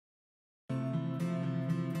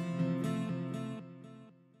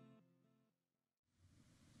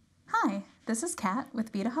This is Kat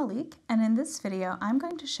with Beadaholique, and in this video I'm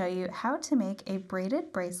going to show you how to make a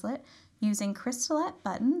braided bracelet using Crystaletts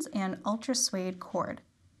buttons and ultra suede cord.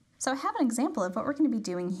 So I have an example of what we're going to be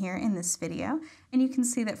doing here in this video, and you can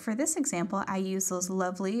see that for this example I use those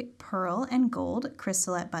lovely pearl and gold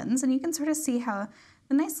Crystaletts buttons, and you can sort of see how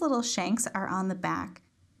the nice little shanks are on the back.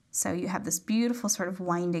 So you have this beautiful sort of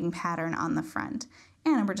winding pattern on the front.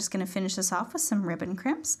 And we're just going to finish this off with some ribbon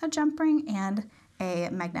crimps, a jump ring, and a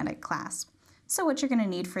magnetic clasp. So what you're going to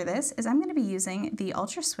need for this is I'm going to be using the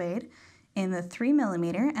Ultra Suede in the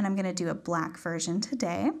 3mm, and I'm going to do a black version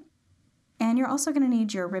today. And you're also going to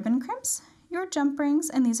need your ribbon crimps, your jump rings,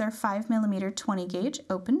 and these are 5mm 20 gauge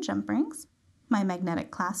open jump rings, my magnetic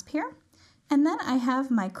clasp here, and then I have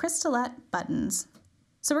my Crystaletts buttons.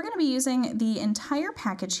 So we're going to be using the entire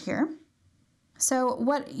package here. So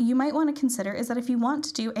what you might want to consider is that if you want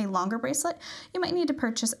to do a longer bracelet, you might need to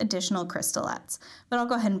purchase additional Crystaletts, but I'll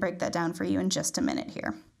go ahead and break that down for you in just a minute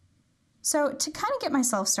here. So to kind of get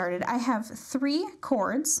myself started, I have 3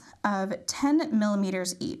 cords of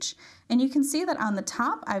 10mm each, and you can see that on the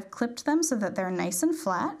top I've clipped them so that they're nice and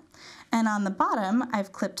flat, and on the bottom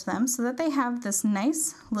I've clipped them so that they have this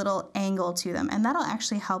nice little angle to them, and that'll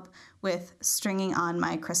actually help with stringing on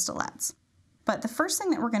my Crystaletts. But the first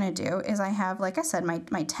thing that we're going to do is I have, like I said, my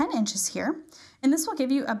 10 inches here, and this will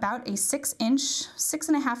give you about a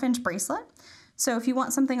 6.5 inch bracelet. So if you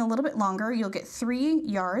want something a little bit longer, you'll get 3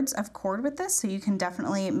 yards of cord with this, so you can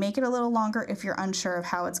definitely make it a little longer if you're unsure of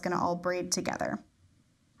how it's going to all braid together.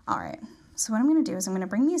 All right, so what I'm going to do is I'm going to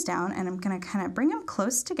bring these down, and I'm going to kind of bring them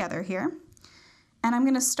close together here. And I'm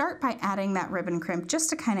going to start by adding that ribbon crimp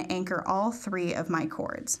just to kind of anchor all 3 of my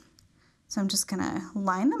cords. So I'm just going to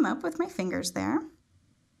line them up with my fingers there,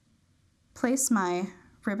 place my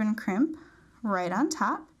ribbon crimp right on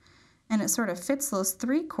top, and it sort of fits those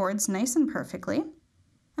 3 cords nice and perfectly.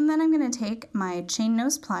 And then I'm going to take my chain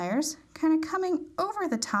nose pliers, kind of coming over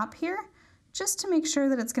the top here, just to make sure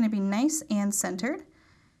that it's going to be nice and centered,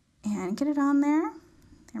 and get it on there.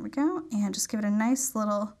 There we go, and just give it a nice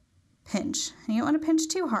little pinch. And you don't want to pinch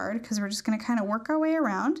too hard because we're just going to kind of work our way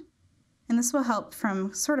around. And this will help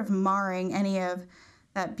from sort of marring any of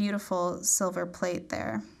that beautiful silver plate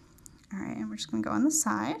there. All right, and we're just going to go on the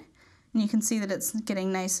side. And you can see that it's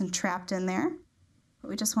getting nice and trapped in there. But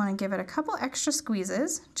we just want to give it a couple extra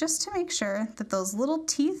squeezes just to make sure that those little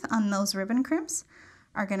teeth on those ribbon crimps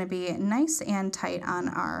are going to be nice and tight on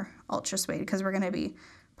our Ultra Suede, because we're going to be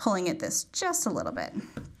pulling at this just a little bit.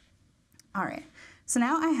 All right. So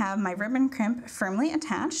now I have my ribbon crimp firmly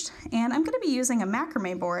attached, and I'm going to be using a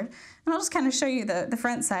macrame board, and I'll just kind of show you the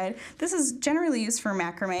front side. This is generally used for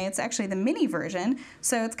macrame. It's actually the mini version,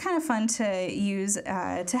 so it's kind of fun to use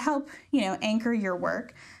to help, anchor your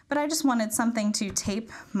work. But I just wanted something to tape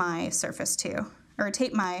my surface to, or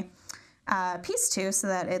tape my piece to, so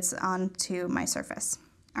that it's onto my surface.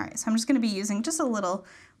 All right, so I'm just going to be using just a little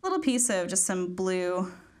piece of just some blue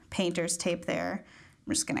painter's tape there.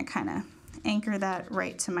 I'm just going to kind of anchor that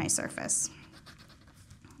right to my surface.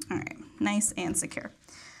 All right, nice and secure.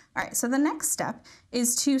 All right, so the next step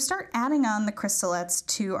is to start adding on the Crystaletts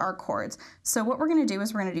to our cords. So what we're going to do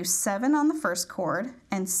is we're going to do 7 on the first cord,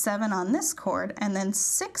 and 7 on this cord, and then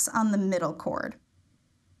 6 on the middle cord.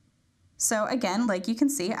 So again, like you can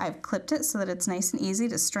see, I've clipped it so that it's nice and easy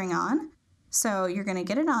to string on. So you're going to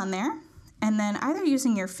get it on there, and then either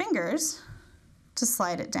using your fingers to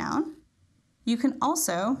slide it down. You can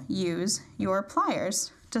also use your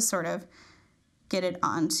pliers to sort of get it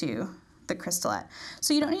onto the Crystaletts.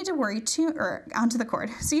 So you don't need to worry onto the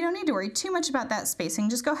cord. So you don't need to worry too much about that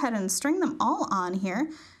spacing. Just go ahead and string them all on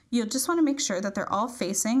here. You'll just want to make sure that they're all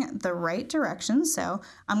facing the right direction. So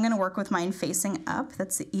I'm going to work with mine facing up.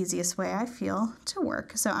 That's the easiest way I feel to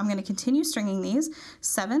work. So I'm going to continue stringing these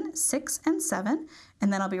 7, 6, and 7,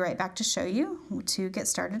 and then I'll be right back to show you to get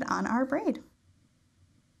started on our braid.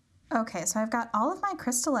 Okay, so I've got all of my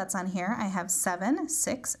Crystaletts on here. I have 7,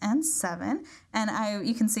 6, and 7, and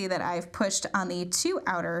you can see that I've pushed on the 2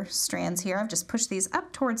 outer strands here. I've just pushed these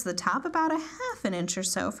up towards the top, about a 1/2 inch or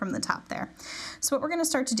so from the top there. So what we're going to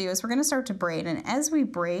start to do is we're going to start to braid, and as we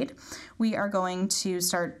braid, we are going to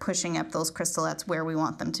start pushing up those Crystaletts where we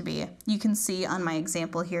want them to be. You can see on my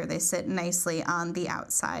example here, they sit nicely on the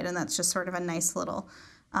outside, and that's just sort of a nice little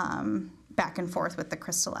back and forth with the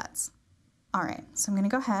Crystaletts. All right, so I'm going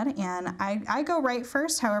to go ahead and I go right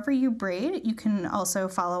first. However you braid, you can also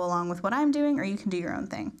follow along with what I'm doing, or you can do your own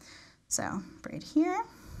thing. So braid here.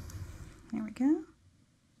 There we go.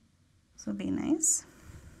 This will be nice.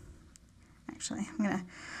 Actually,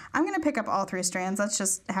 I'm gonna pick up all 3 strands. That's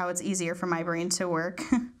just how it's easier for my brain to work.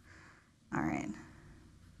 All right,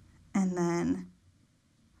 and then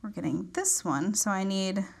we're getting this one. So I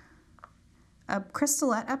need a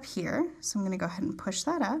crystalette up here. So I'm going to go ahead and push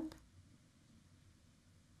that up.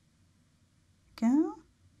 Go.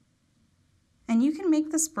 And you can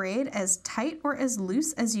make this braid as tight or as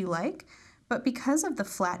loose as you like, but because of the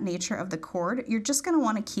flat nature of the cord, you're just going to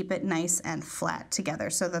want to keep it nice and flat together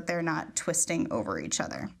so that they're not twisting over each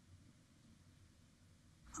other.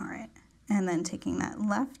 All right, and then taking that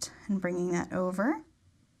left and bringing that over.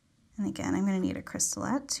 And again, I'm going to need a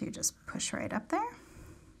crystalette to just push right up there.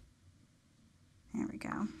 There we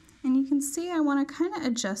go. And you can see I want to kind of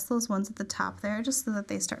adjust those ones at the top there just so that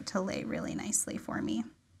they start to lay really nicely for me.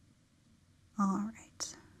 All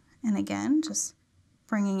right, and again, just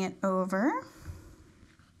bringing it over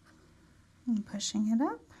and pushing it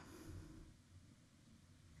up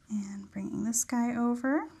and bringing this guy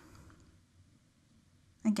over.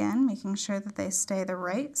 Again, making sure that they stay the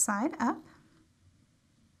right side up.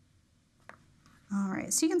 All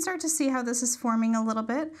right, so you can start to see how this is forming a little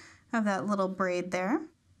bit of that little braid there.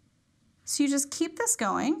 So you just keep this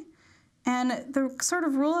going, and the sort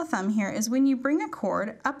of rule of thumb here is when you bring a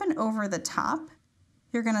cord up and over the top,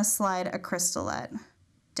 you're gonna slide a crystalette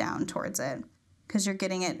down towards it because you're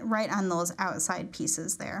getting it right on those outside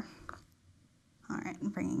pieces there. All right,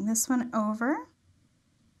 and bringing this one over,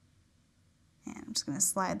 and I'm just gonna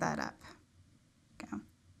slide that up. Go.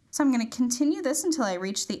 So I'm going to continue this until I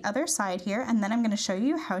reach the other side here, and then I'm going to show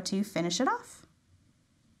you how to finish it off.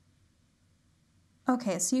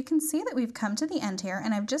 Okay, so you can see that we've come to the end here,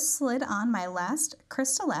 and I've just slid on my last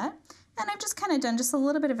crystalette, and I've just kind of done just a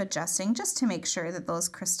little bit of adjusting just to make sure that those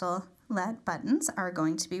crystalette buttons are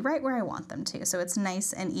going to be right where I want them to. So it's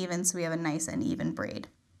nice and even, so we have a nice and even braid.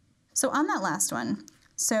 So on that last one,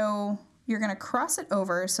 so you're going to cross it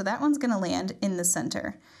over, so that one's going to land in the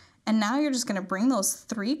center. And now you're just going to bring those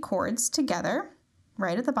 3 cords together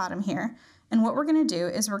right at the bottom here. And what we're going to do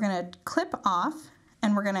is we're going to clip off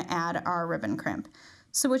and we're going to add our ribbon crimp.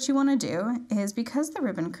 So what you want to do is, because the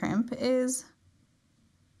ribbon crimp is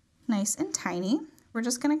nice and tiny, we're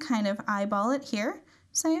just going to kind of eyeball it here.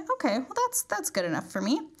 Say, okay, well that's good enough for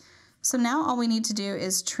me. So now all we need to do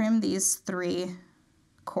is trim these 3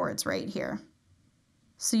 cords right here.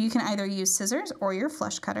 So you can either use scissors or your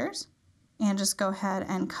flush cutters, and just go ahead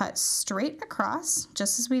and cut straight across,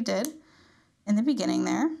 just as we did in the beginning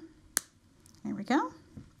there. There we go.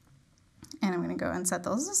 And I'm going to go and set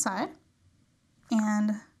those aside.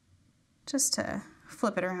 And just to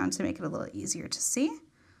flip it around to make it a little easier to see,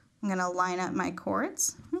 I'm going to line up my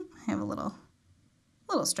cords. I have a little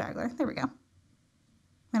straggler. There we go. I'm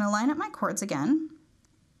going to line up my cords again.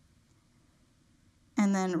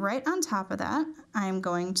 And then right on top of that, I'm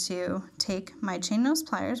going to take my chain nose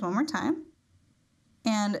pliers one more time.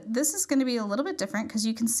 And this is going to be a little bit different because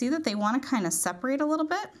you can see that they want to kind of separate a little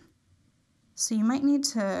bit. So you might need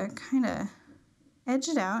to kind of edge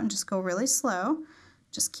it out and just go really slow.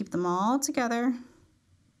 Just keep them all together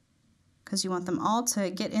because you want them all to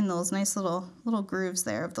get in those nice little grooves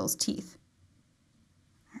there of those teeth.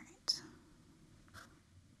 All right.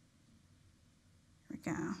 There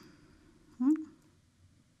we go.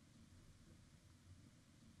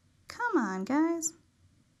 Come on, guys.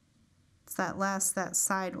 It's that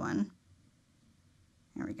side one.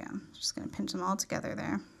 There we go. Just going to pinch them all together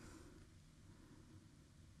there.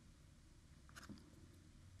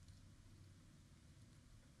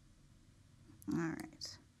 All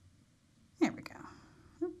right. There we go.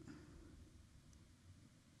 Oop.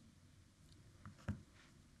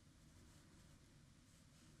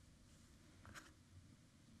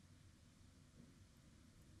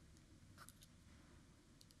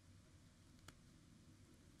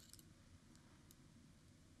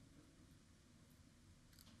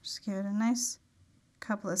 Just give it a nice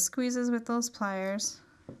couple of squeezes with those pliers.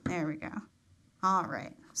 There we go. All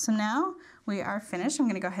right, so now we are finished. I'm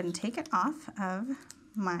going to go ahead and take it off of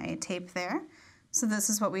my tape there. So this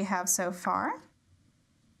is what we have so far.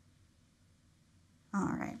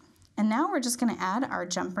 All right, and now we're just going to add our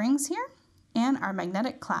jump rings here and our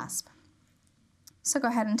magnetic clasp. So go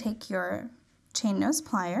ahead and take your chain nose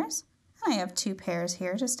pliers, and I have 2 pairs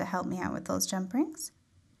here just to help me out with those jump rings.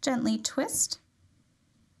 Gently twist.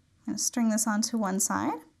 I'm going to string this onto one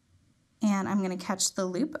side, and I'm going to catch the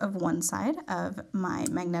loop of one side of my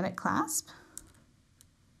magnetic clasp,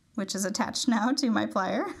 which is attached now to my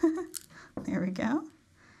plier. There we go.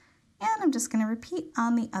 And I'm just going to repeat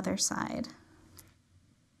on the other side.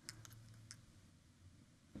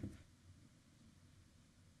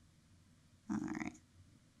 All right.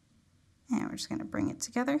 And we're just going to bring it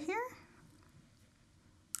together here.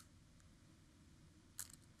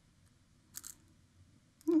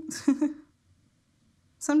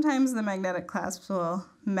 sometimes the magnetic clasps will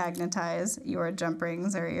magnetize your jump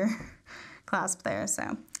rings or your clasp there.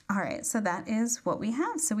 So, all right, so that is what we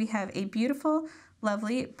have. So we have a beautiful,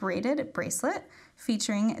 lovely braided bracelet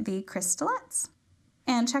featuring the Crystaletts.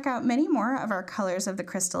 And check out many more of our colors of the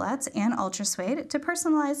Crystaletts and Ultra Suede to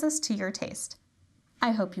personalize this to your taste.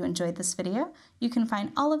 I hope you enjoyed this video. You can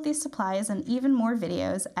find all of these supplies and even more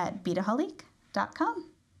videos at Beadaholique.com.